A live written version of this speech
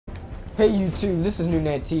Hey YouTube, this is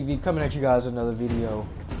NewNet TV coming at you guys with another video.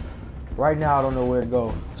 Right now I don't know where to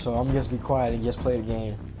go, so I'm just be quiet and just play the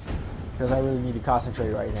game. Because I really need to concentrate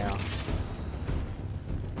right now.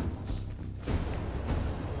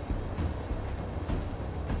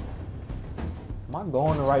 Am I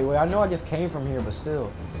going the right way? I know I just came from here, but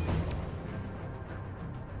still.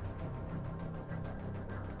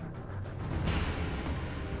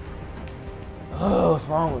 Oh, what's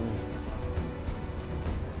wrong with me?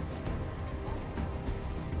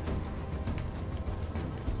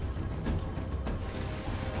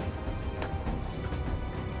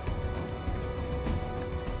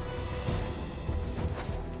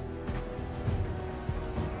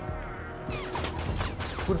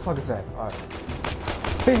 Who the fuck is that? Alright.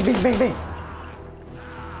 Bing, bing, bing, bing!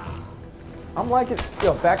 I'm liking it.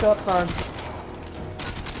 Yo, back up, son.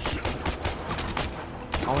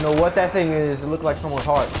 I don't know what that thing is. It looked like someone's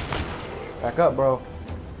heart. Back up, bro.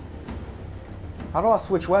 How do I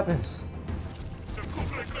switch weapons?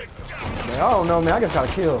 Man, I don't know, man. I just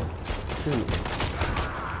gotta kill. Shoot.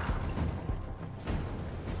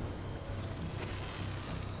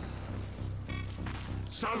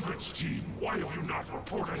 Salvage team, why have you not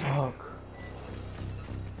reported? Fuck.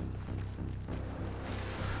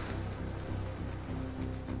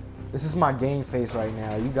 This is my game face right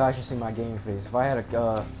now. You guys should see my game face. If I had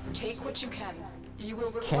a take what you can. You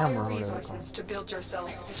will camera require resources to build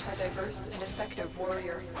yourself into a diverse and effective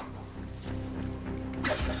warrior.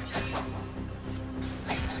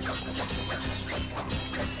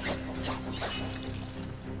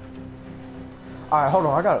 Alright, hold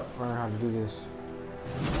on. I gotta learn how to do this.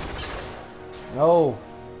 No.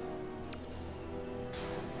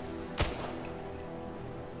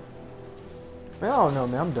 Man, I don't know,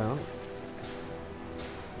 man. I'm done.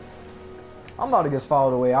 I'm about to just follow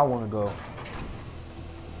the way I want to go.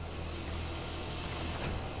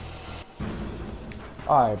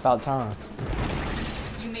 Alright, about time.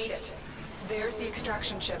 You made it. There's the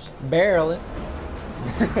extraction ship. Barely.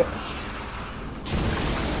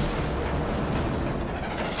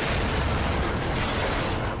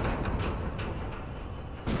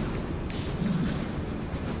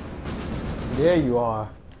 There you are.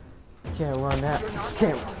 Can't run that.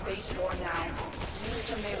 Can't.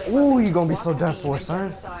 Ooh, you gonna be so done for,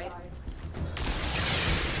 son.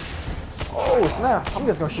 Oh snap! I'm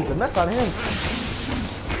just gonna shoot the mess out of him.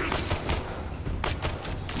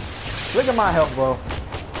 Look at my health, bro.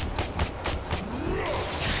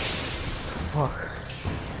 Fuck.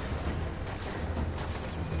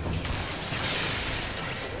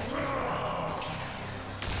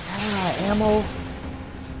 Ah, ammo.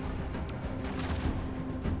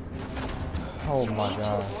 Oh my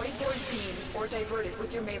god. Avoid Thor's beam or divert it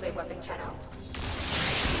with your melee weapon channel.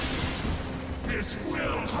 This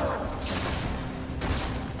will hurt.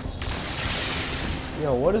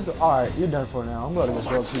 Yo, what is the... Alright, you're done for now. I'm gonna just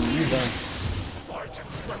go to you. You're done.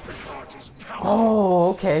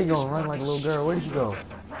 Oh, okay. You're gonna run like a little girl. Where did you go?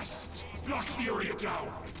 Lock the area down.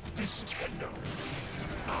 This tender.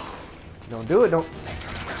 Don't do it. Don't...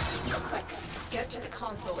 Quick, get to the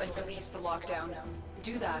console and release the lockdown.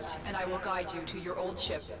 Do that, and I will guide you to your old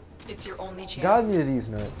ship. It's your only chance. Guide me to these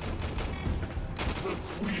nuts. The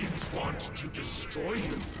Queens want to destroy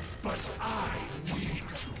you, but I need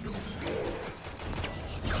to know more.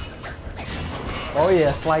 Oh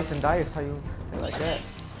yeah, slice and dice. How you like that?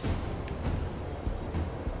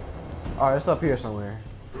 Alright, it's up here somewhere.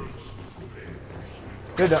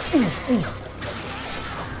 Good done.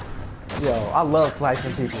 Yo, I love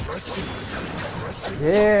slicing people.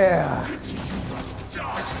 Yeah.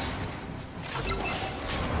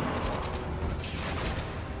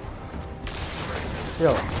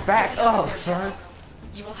 Yo, back up, son.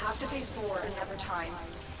 You will have to face 4 another time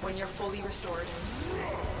when you're fully restored.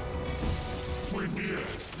 We're near,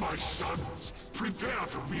 my sons. Prepare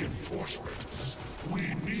the reinforcements.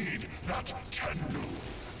 We need that Tendu.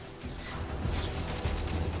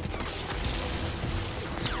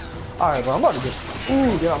 Alright, bro, I'm about to get...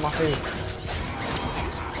 Ooh, get out my face.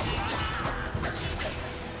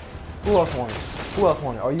 Who else wanted? Who else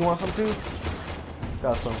wanted? Oh, you want some too?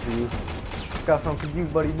 Got some for you. Got some for you,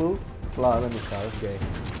 buddy boo. Wow, let me start. It's gay.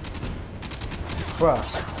 Bruh.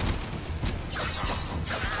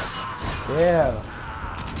 Yeah.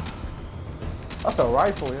 That's a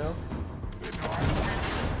rifle, yo.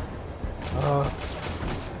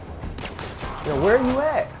 Yo, where are you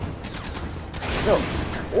at? Yo.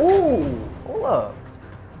 Ooh. Hold up.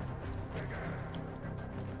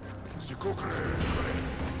 You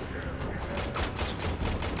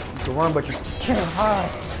can run, but you can't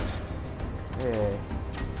hide. Yeah.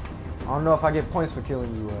 I don't know if I get points for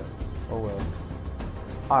killing you, but oh well.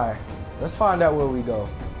 Alright. Let's find out where we go.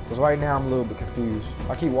 Because right now I'm a little bit confused.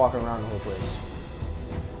 I keep walking around the whole place.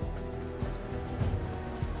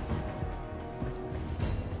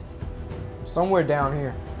 Somewhere down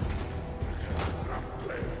here.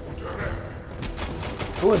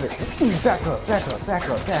 Who is it? Ooh, back up, back up, back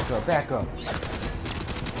up, back up, back up.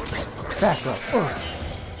 Back up.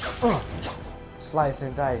 Slice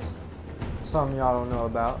and dice. Something y'all don't know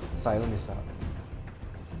about. Sorry, let me stop.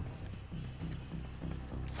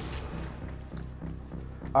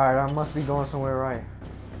 Alright, I must be going somewhere right.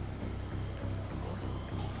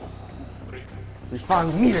 We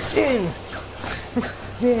finally meet a king!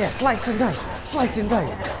 Yeah, slice and dice, slice and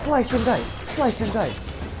dice, slice and dice, slice and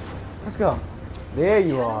dice. Let's go. There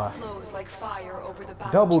you are. Flows like fire over the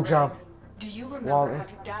Double jump. Do you remember how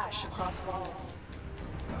to dash across walls?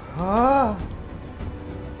 Ah.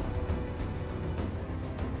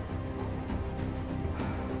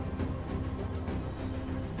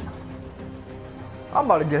 I'm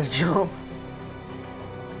about to get a jump.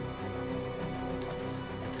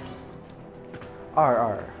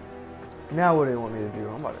 Alright. Now what do they want me to do?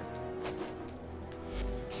 I'm about to...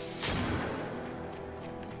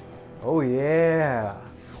 Oh yeah.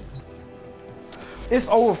 It's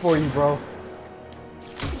over for you, bro.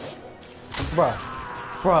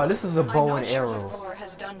 Bruh, this is a bow and arrow. I'm not sure what War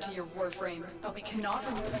has done to your Warframe, but we cannot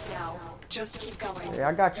remove it now. Just keep going. Yeah,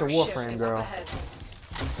 I got your Warframe, girl. Ahead.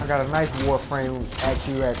 I got a nice Warframe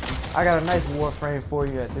I got a nice Warframe for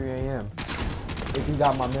you at 3 a.m. If you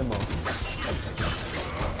got my memo.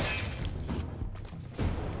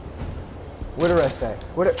 Where the rest at?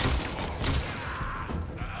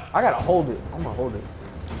 I gotta hold it. I'm gonna hold it.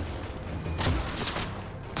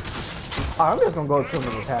 I'm just gonna go to him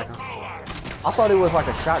and attack him. I thought it was like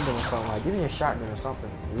a shotgun or something. Like, give me a shotgun or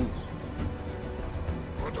something, please.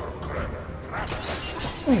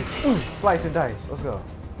 Slice and dice. Let's go.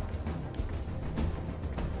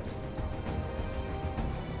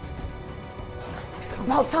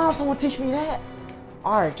 About time someone teach me that.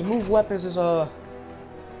 Alright, to move weapons is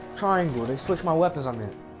triangle. They switch my weapons on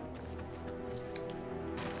it.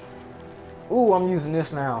 Ooh, I'm using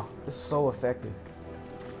this now. This is so effective.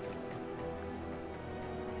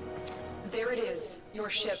 There it is, your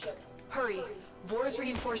ship. Hurry. Vor's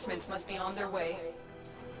reinforcements must be on their way.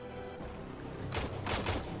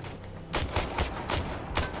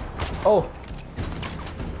 Oh.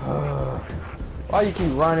 Why you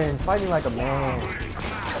keep running? Fight me like a man.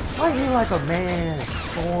 Fight me like a man.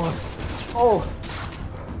 Oh.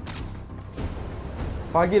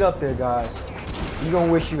 If I get up there, guys, you're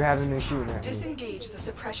gonna wish you hadn't been shooting at me. Disengage the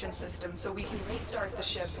suppression system so we can restart the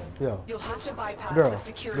ship. Yo. You'll have to bypass the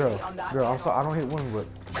security on that girl, panel. I'm sorry, I don't hit one whip.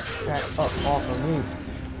 Back up off of me.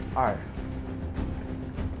 Alright.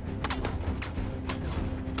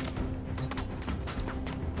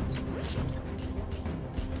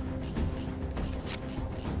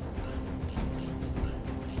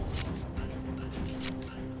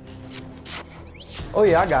 Oh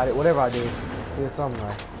yeah, I got it. Whatever I did something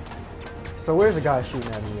right. So where's the guy shooting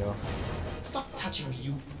at me, yo? Stop touching me,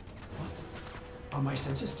 you... What? Are my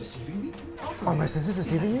senses deceiving me? Are my senses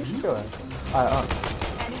deceiving you? Sure.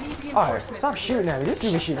 Alright, stop shooting at me. This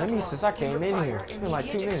dude been shooting at me since I came in here. It's been like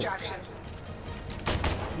 2 minutes.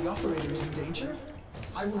 The operator is in danger?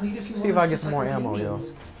 I will need a few See if I get some more ammo, yo.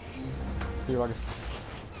 engines. See if I can...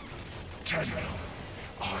 Tenno,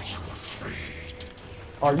 are you afraid?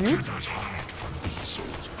 Are you? Do not hide from these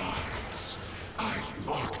old eyes. I've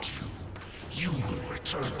marked you. You will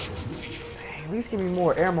return to me. At least give me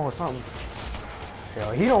more ammo or something.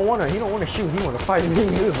 Yo, he don't wanna shoot, he wanna fight me.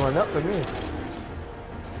 He was running up to me.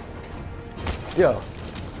 Yo.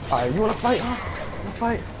 Alright, you wanna fight, huh? You wanna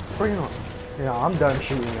fight? Bring it on. Yeah, I'm done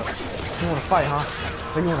shooting, yo. You wanna fight, huh?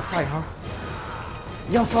 So you wanna fight, huh?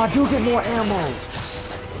 Yo, so I do get more ammo.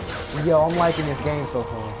 Yo, I'm liking this game so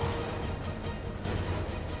far.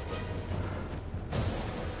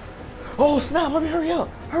 Oh snap, let me hurry up.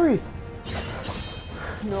 Hurry.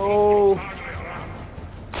 No.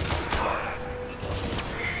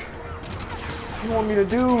 What do you want me to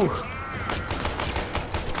do?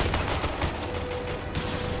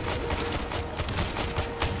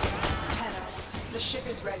 Tenno, the ship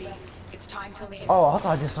is ready. It's time to leave. Oh, I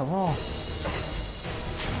thought I did something wrong.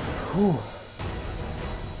 Whew.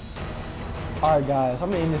 Alright guys,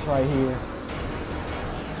 I'm gonna end this right here.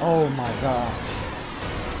 Oh my gosh.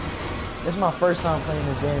 This is my first time playing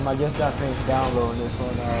this game. I just got finished downloading this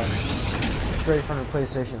on straight from the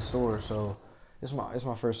PlayStation Store, so it's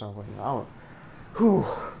my first time playing. Whew.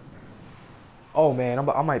 Oh man,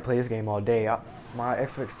 I might play this game all day. My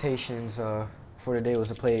expectations for the day was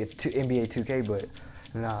to play NBA 2K, but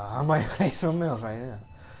nah, I might play something else right now.